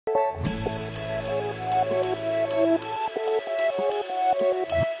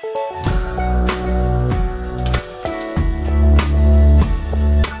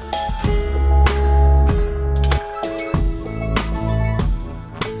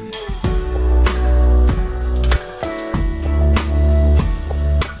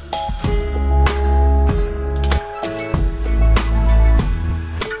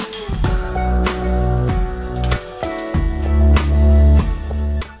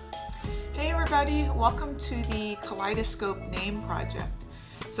everybody, welcome to the Kaleidoscope name project.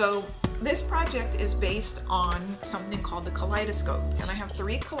 So this project is based on something called the Kaleidoscope, and I have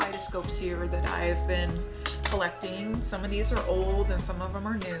 3 kaleidoscopes here that I've been collecting. Some of these are old and some of them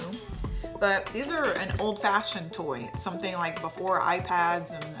are new, but these are an old-fashioned toy. It's something like before iPads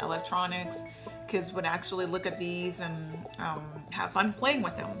and electronics. Kids would actually look at these and have fun playing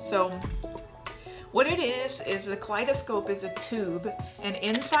with them. So what it is the kaleidoscope is a tube, and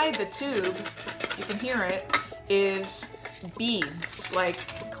inside the tube, you can hear it, is beads, like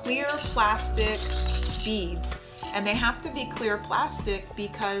clear plastic beads. And they have to be clear plastic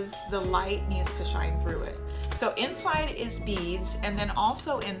because the light needs to shine through it. So inside is beads, and then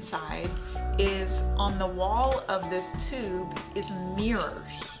also inside is, on the wall of this tube, is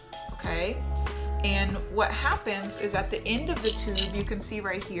mirrors, okay? And what happens is at the end of the tube, you can see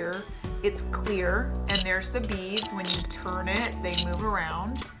right here, it's clear, and there's the beads. When you turn it, they move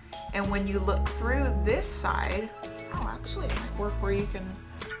around. And when you look through this side, oh, actually it might work where you can,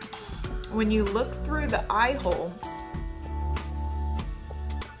 when you look through the eye hole,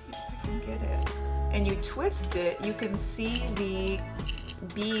 let's see if I can get it, and you twist it, you can see the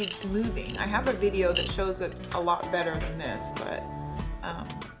beads moving. I have a video that shows it a lot better than this, but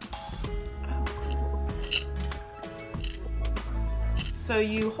so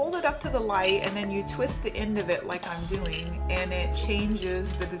you hold it up to the light and then you twist the end of it like I'm doing, and it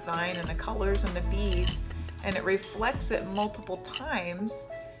changes the design and the colors and the beads, and it reflects it multiple times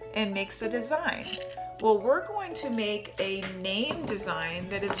and makes a design. Well, we're going to make a name design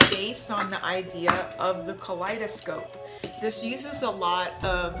that is based on the idea of the kaleidoscope. This uses a lot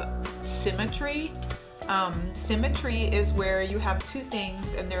of symmetry. Symmetry is where you have 2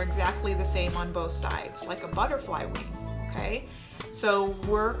 things and they're exactly the same on both sides, like a butterfly wing, okay? So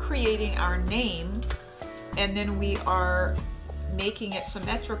we're creating our name, and then we are making it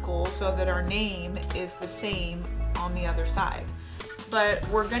symmetrical so that our name is the same on the other side. But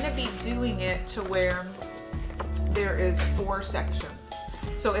we're going to be doing it to where there is 4 sections.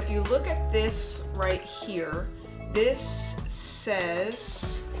 So if you look at this right here, this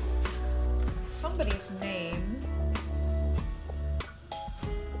says somebody's name,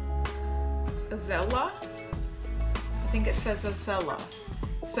 Azella. I think it says Azella.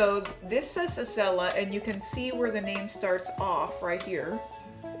 So this says Azella, and you can see where the name starts off right here,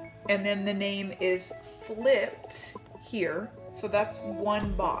 and then the name is flipped here. So that's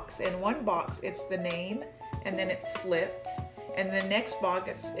one box. In one box it's the name, and then it's flipped, and the next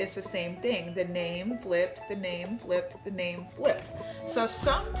box it's the same thing, the name flipped, the name flipped, the name flipped. So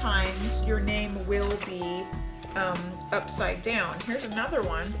sometimes your name will be upside down. Here's another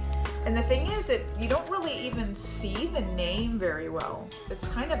one. And the thing is that you don't really even see the name very well. It's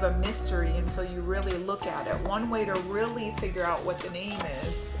kind of a mystery until you really look at it. One way to really figure out what the name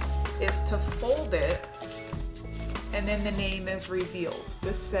is to fold it, and then the name is revealed.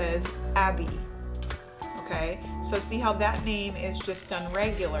 This says Abby, okay? So see how that name is just done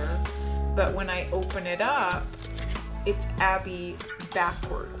regular, but when I open it up, it's Abby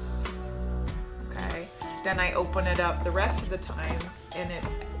backwards, okay? Then I open it up the rest of the times, and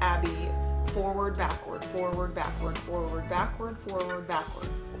it's Abby forward, backward, forward, backward, forward, backward, forward, backward,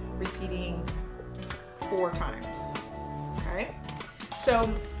 repeating 4 times, okay?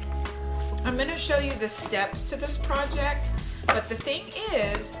 So I'm going to show you the steps to this project, but the thing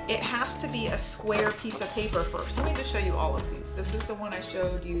is, it has to be a square piece of paper first. Let me just show you all of these. This is the one I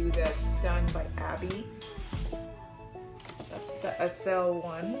showed you that's done by Abby. That's the SL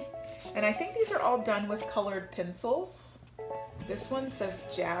one. And I think these are all done with colored pencils. This one says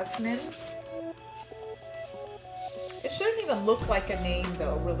Jasmine. It shouldn't even look like a name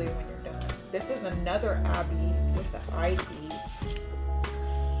though, really, when you're done. This is another Abby with the ID.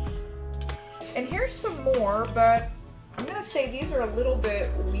 And here's some more, but I'm gonna say these are a little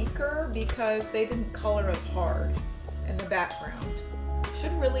bit weaker because they didn't color as hard in the background.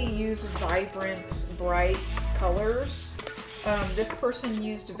 Should really use vibrant, bright colors. This person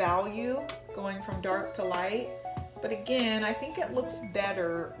used value, going from dark to light, but again, I think it looks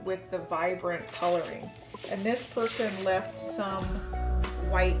better with the vibrant coloring. And this person left some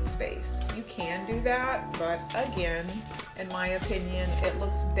white space. You can do that, but again, in my opinion, it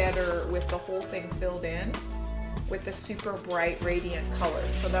looks better with the whole thing filled in with the super bright, radiant color.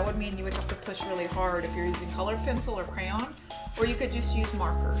 So that would mean you would have to push really hard if you're using colored pencil or crayon, or you could just use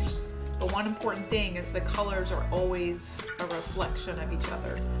markers. But one important thing is the colors are always a reflection of each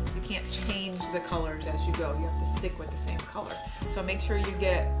other. You can't change the colors as you go. You have to stick with the same color. So make sure you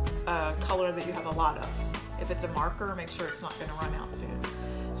get a color that you have a lot of. If it's a marker, make sure it's not going to run out soon.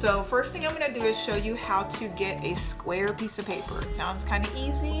 So first thing I'm going to do is show you how to get a square piece of paper. It sounds kind of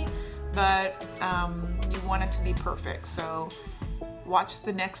easy, but you want it to be perfect. So watch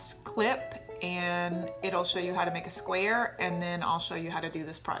the next clip and it'll show you how to make a square, and then I'll show you how to do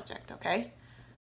this project, okay?